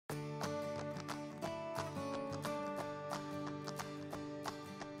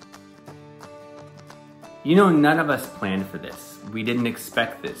You know, none of us planned for this. We didn't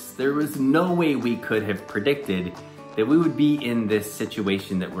expect this. There was no way we could have predicted that we would be in this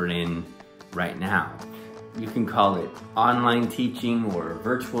situation that we're in right now. You can call it online teaching or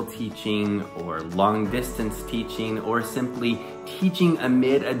virtual teaching or long distance teaching or simply teaching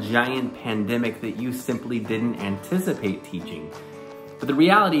amid a giant pandemic that you simply didn't anticipate teaching. But the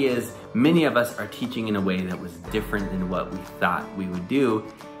reality is many of us are teaching in a way that was different than what we thought we would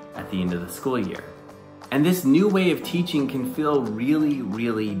do at the end of the school year. And this new way of teaching can feel really,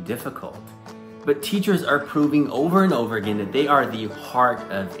 really difficult. But teachers are proving over and over again that they are the heart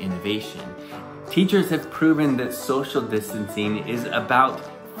of innovation. Teachers have proven that social distancing is about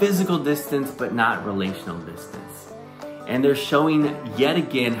physical distance, but not relational distance. And they're showing yet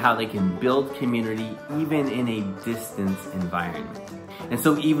again how they can build community even in a distance environment. And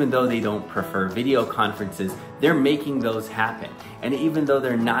so even though they don't prefer video conferences, they're making those happen. And even though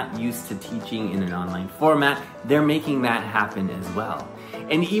they're not used to teaching in an online format, they're making that happen as well.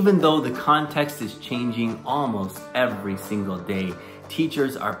 And even though the context is changing almost every single day,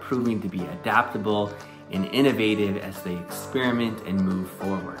 teachers are proving to be adaptable and innovative as they experiment and move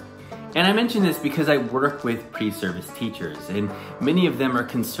forward. And I mention this because I work with pre-service teachers, and many of them are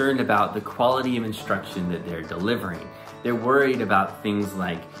concerned about the quality of instruction that they're delivering. They're worried about things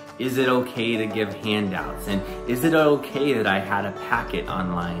like, is it okay to give handouts? And is it okay that I had a packet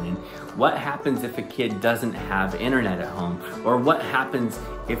online? And what happens if a kid doesn't have internet at home? Or what happens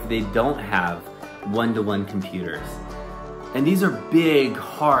if they don't have one-to-one computers? And these are big,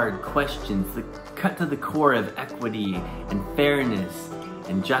 hard questions that cut to the core of equity and fairness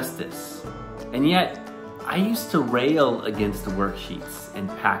and justice. And yet, I used to rail against the worksheets and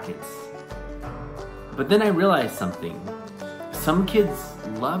packets. But then I realized something. Some kids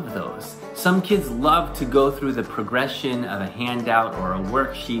love those. Some kids love to go through the progression of a handout or a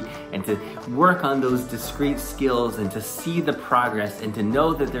worksheet and to work on those discrete skills and to see the progress and to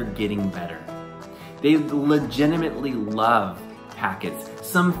know that they're getting better. They legitimately love packets.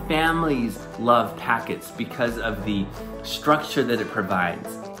 Some families love packets because of the structure that it provides.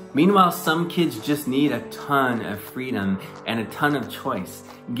 Meanwhile, some kids just need a ton of freedom and a ton of choice.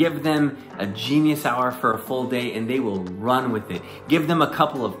 Give them a genius hour for a full day and they will run with it. Give them a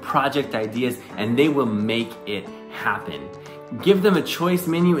couple of project ideas and they will make it happen. Give them a choice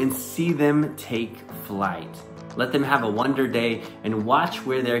menu and see them take flight. Let them have a wonder day and watch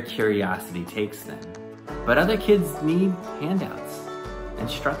where their curiosity takes them. But other kids need handouts and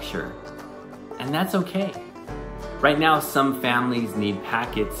structure, and that's okay. Right now, some families need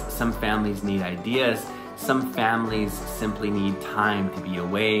packets, some families need ideas, some families simply need time to be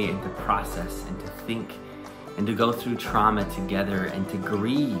away and to process and to think and to go through trauma together and to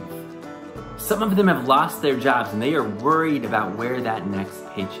grieve. Some of them have lost their jobs and they are worried about where that next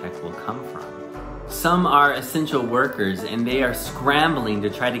paycheck will come from. Some are essential workers and they are scrambling to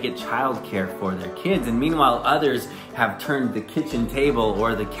try to get childcare for their kids, and meanwhile others have turned the kitchen table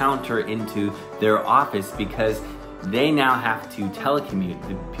or the counter into their office because they now have to telecommute.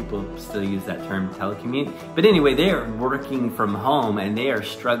 Do people still use that term, telecommute? But anyway, they are working from home and they are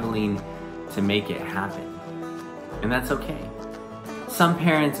struggling to make it happen. And that's okay. Some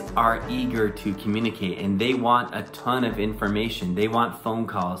parents are eager to communicate and they want a ton of information. They want phone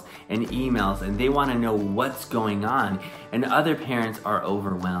calls and emails and they want to know what's going on. And other parents are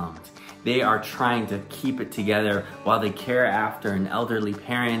overwhelmed. They are trying to keep it together while they care after an elderly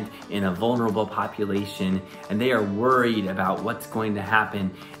parent in a vulnerable population, and they are worried about what's going to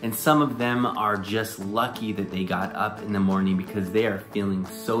happen. And some of them are just lucky that they got up in the morning because they are feeling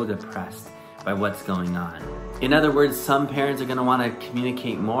so depressed by what's going on. In other words, some parents are going to want to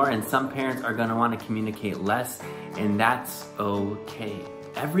communicate more and some parents are going to want to communicate less, and that's okay.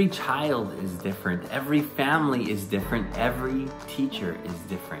 Every child is different, every family is different, every teacher is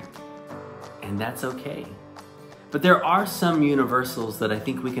different. And that's okay. But there are some universals that I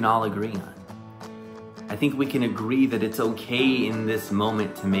think we can all agree on. I think we can agree that it's okay in this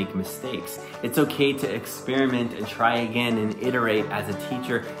moment to make mistakes. It's okay to experiment and try again and iterate as a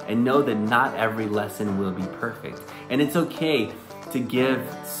teacher and know that not every lesson will be perfect. And it's okay to give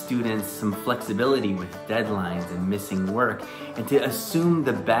students some flexibility with deadlines and missing work and to assume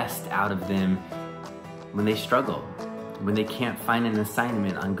the best out of them when they struggle, when they can't find an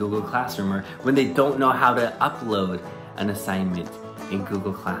assignment on Google Classroom, or when they don't know how to upload an assignment in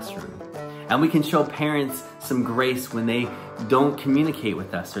Google Classroom. And we can show parents some grace when they don't communicate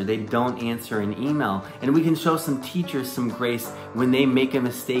with us or they don't answer an email. And we can show some teachers some grace when they make a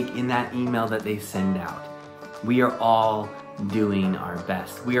mistake in that email that they send out. We are all doing our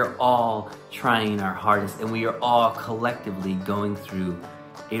best. We are all trying our hardest, and we are all collectively going through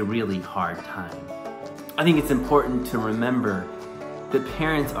a really hard time. I think it's important to remember that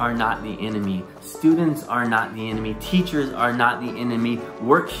parents are not the enemy, students are not the enemy, teachers are not the enemy,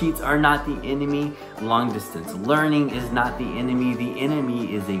 worksheets are not the enemy, long distance learning is not the enemy. The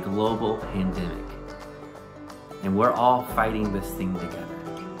enemy is a global pandemic. And we're all fighting this thing together.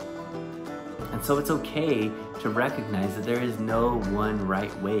 And so it's okay to recognize that there is no one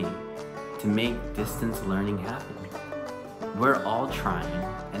right way to make distance learning happen. We're all trying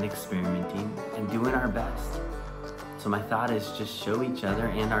and experimenting and doing our best. So my thought is just show each other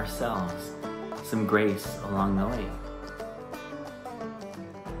and ourselves some grace along the way.